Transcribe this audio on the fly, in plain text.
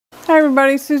Hi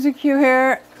everybody, Susie Q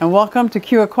here, and welcome to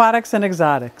QueAquatics and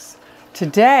Exotics.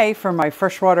 Today, for my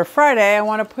Freshwater Friday, I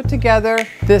want to put together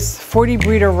this 40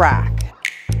 breeder rack.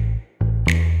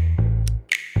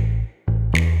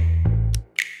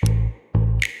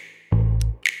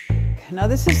 Now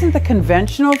this isn't the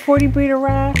conventional 40 breeder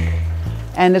rack,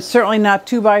 and it's certainly not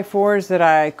 2x4s that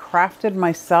I crafted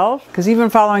myself, because even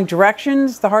following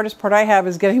directions, the hardest part I have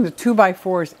is getting the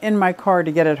 2x4s in my car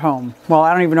to get it home. Well,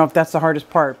 I don't even know if that's the hardest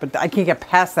part, but I can't get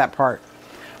past that part.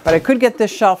 But I could get this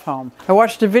shelf home. I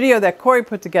watched a video that Corey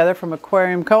put together from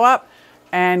Aquarium Co-Op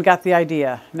and got the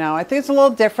idea. Now, I think it's a little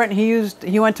different.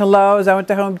 He went to Lowe's, I went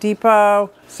to Home Depot.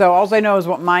 So all I know is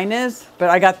what mine is, but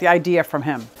I got the idea from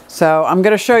him. So I'm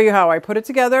gonna show you how I put it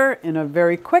together in a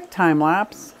very quick time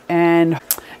lapse. And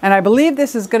I believe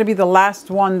this is gonna be the last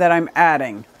one that I'm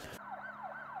adding.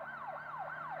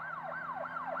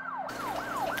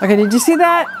 Okay, did you see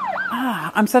that?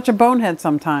 I'm such a bonehead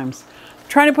sometimes. I'm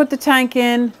trying to put the tank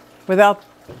in without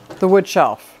the wood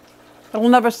shelf. It'll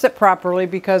never sit properly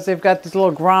because they've got these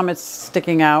little grommets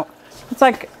sticking out. It's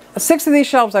like 6 of these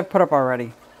shelves I've put up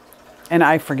already. And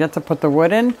I forget to put the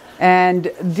wood in.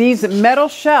 And these metal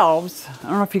shelves, I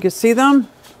don't know if you can see them,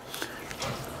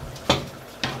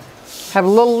 have a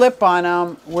little lip on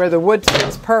them where the wood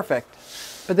sits perfect.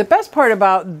 But the best part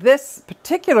about this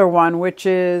particular one, which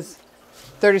is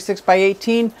 36 by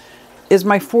 18, is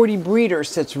my 40 breeder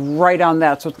sits right on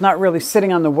that. So it's not really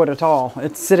sitting on the wood at all.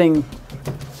 It's sitting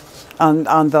on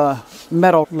the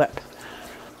metal lip.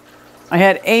 I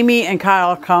had Amy and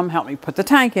Kyle come help me put the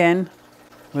tank in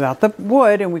without the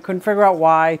wood, and we couldn't figure out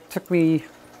why. It took me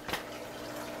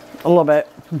a little bit.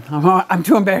 I'm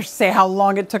too embarrassed to say how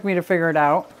long it took me to figure it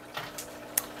out.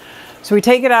 So we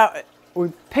take it out,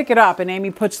 we pick it up, and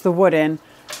Amy puts the wood in,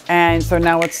 and so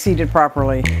now it's seated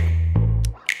properly.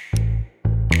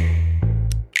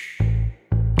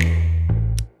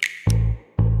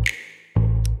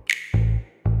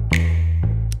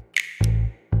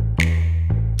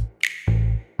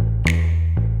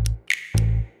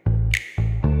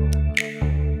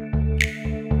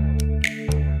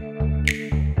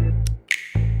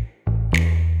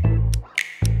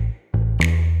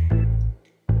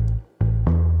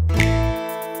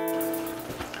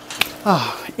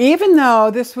 Oh, even though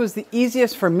this was the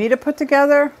easiest for me to put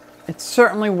together, it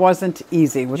certainly wasn't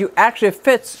easy. It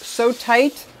fits so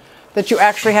tight that you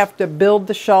actually have to build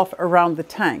the shelf around the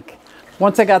tank.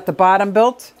 Once I got the bottom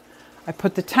built, I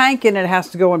put the tank in. It has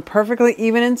to go in perfectly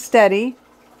even and steady.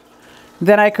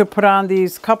 Then I could put on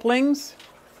these couplings,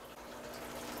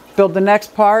 build the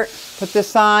next part, put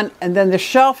this on, and then the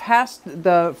shelf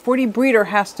the 40 breeder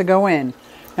has to go in.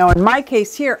 Now in my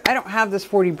case here, I don't have this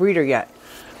 40 breeder yet.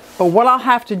 But what I'll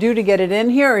have to do to get it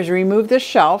in here is remove this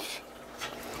shelf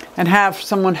and have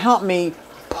someone help me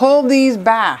pull these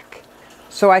back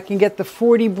so I can get the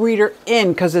 40 breeder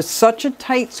in, because it's such a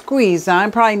tight squeeze. Now I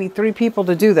probably need 3 people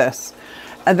to do this,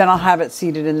 and then I'll have it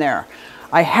seated in there.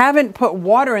 I haven't put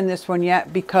water in this one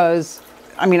yet because,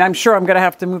 I'm sure I'm gonna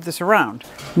have to move this around.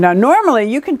 Now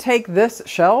normally you can take this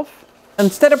shelf,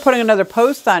 instead of putting another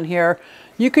post on here,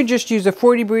 you could just use a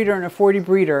 40 breeder and a 40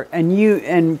 breeder,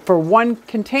 and for one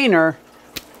container,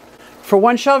 for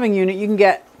one shelving unit, you can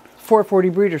get 4 40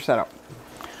 breeders set up.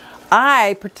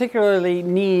 I particularly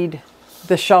need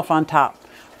the shelf on top.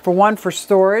 For 1, for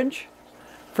storage,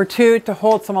 for 2, to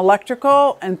hold some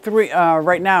electrical, and 3,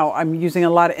 right now I'm using a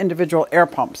lot of individual air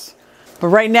pumps. But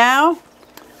right now,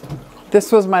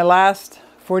 this was my last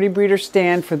 40 breeder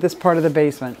stand for this part of the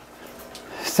basement.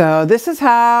 So this is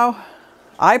how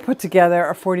I put together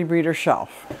a 40 breeder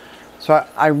shelf. So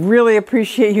I really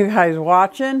appreciate you guys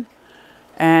watching,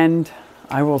 and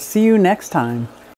I will see you next time.